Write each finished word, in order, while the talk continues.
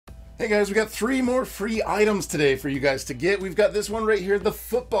Hey guys, we got 3 more free items today for you guys to get. We've got this one right here, the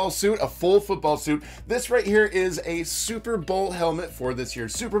football suit, a full football suit. This right here is a Super Bowl helmet for this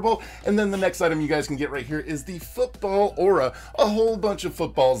year's Super Bowl. And then the next item you guys can get right here is the football aura, a whole bunch of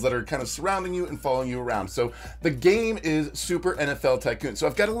footballs that are kind of surrounding you and following you around. So the game is Super NFL Tycoon. So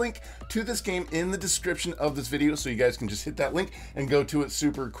I've got a link to this game in the description of this video, so you guys can just hit that link and go to it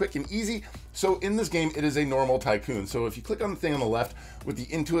super quick and easy. So in this game, it is a normal tycoon. So if you click on the thing on the left with the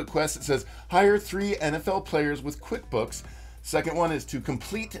Intuit quest, it says hire 3 NFL players with QuickBooks. Second one is to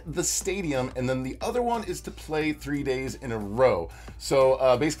complete the stadium, and then the other one is to play 3 days in a row.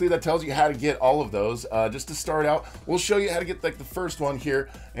 So basically that tells you how to get all of those. Just to start out, we'll show you how to get like the first one here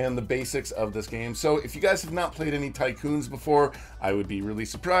and the basics of this game. So if you guys have not played any tycoons before, I would be really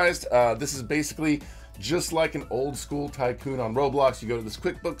surprised. This is basically just like an old school tycoon on Roblox. You go to this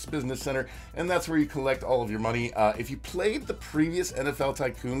QuickBooks Business Center, and that's where you collect all of your money. If you played the previous NFL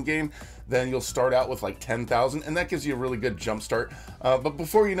Tycoon game, then you'll start out with like 10,000, and that gives you a really good jump start. But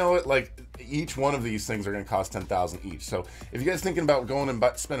before you know it, like each one of these things are going to cost 10,000 each. So if you guys thinking about going and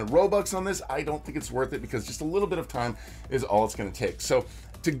spending Robux on this, I don't think it's worth it, because just a little bit of time is all it's going to take. So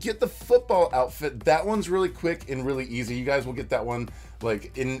to get the football outfit, that one's really quick and really easy. You guys will get that one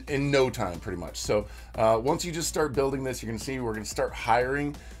like in no time pretty much. So once you just start building this, you're gonna see we're gonna start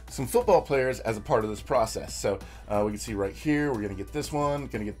hiring some football players as a part of this process. So we can see right here, we're gonna get this one,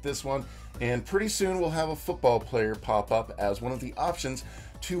 and pretty soon we'll have a football player pop up as one of the options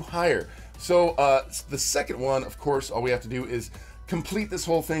to hire. So the second one, of course, all we have to do is complete this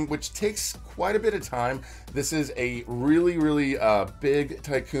whole thing, which takes quite a bit of time. This is a really big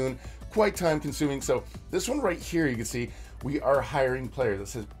tycoon, quite time consuming. So this one right here, you can see we are hiring players. It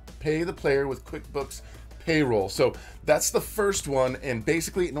says pay the player with QuickBooks payroll. So that's the first one, and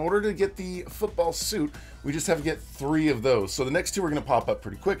basically in order to get the football suit, we just have to get 3 of those. So the next 2 are going to pop up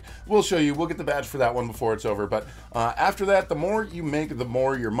pretty quick. We'll show you, we'll get the badge for that one before it's over. But after that, the more you make, the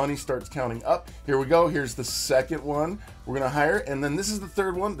more your money starts counting up. Here we go. Here's the second one we're going to hire, and then this is the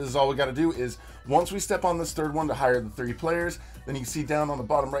third one. This is all we got to do is once we step on this third one to hire the 3 players, then you can see down on the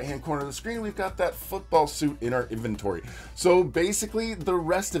bottom right hand corner of the screen, we've got that football suit in our inventory. So basically the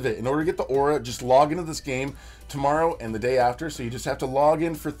rest of it, in order to get the aura, just log into this game tomorrow and the day after. So you just have to log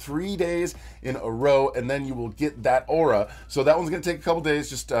in for 3 days in a row, and then you will get that aura. So that one's going to take a couple days.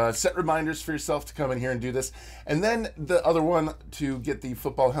 Just set reminders for yourself to come in here and do this. And then the other one, to get the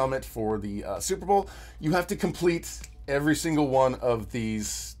football helmet for the Super Bowl, you have to complete every single one of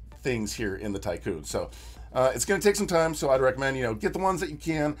these things here in the tycoon. So it's going to take some time, so I'd recommend, you know, get the ones that you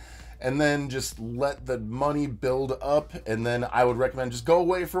can, and then just let the money build up. And then I would recommend just go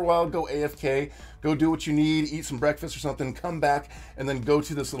away for a while, go AFK, go do what you need, eat some breakfast or something, come back, and then go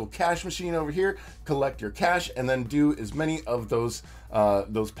to this little cash machine over here, collect your cash, and then do as many of those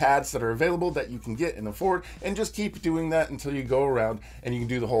pads that are available that you can get and afford, and just keep doing that until you go around and you can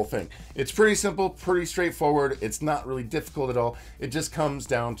do the whole thing. It's pretty simple, pretty straightforward. It's not really difficult at all. It just comes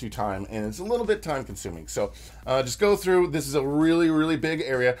down to time, and it's a little bit time consuming. So just go through. This is a really big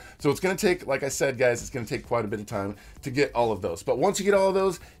area, so it's going to take, like I said, guys, it's going to take quite a bit of time to get all of those. But once you get all of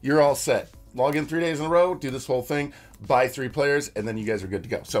those, you're all set. Log in 3 days in a row, do this whole thing, buy 3 players, and then you guys are good to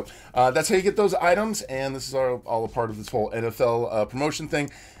go. So that's how you get those items, and this is all a part of this whole NFL promotion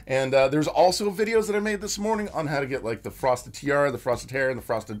thing. And there's also videos that I made this morning on how to get like the frosted tiara, the frosted hair, and the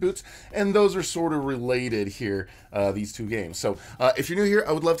frosted boots, and those are sort of related here, these 2 games. So if you're new here,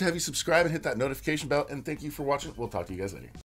 I would love to have you subscribe and hit that notification bell, and thank you for watching. We'll talk to you guys later.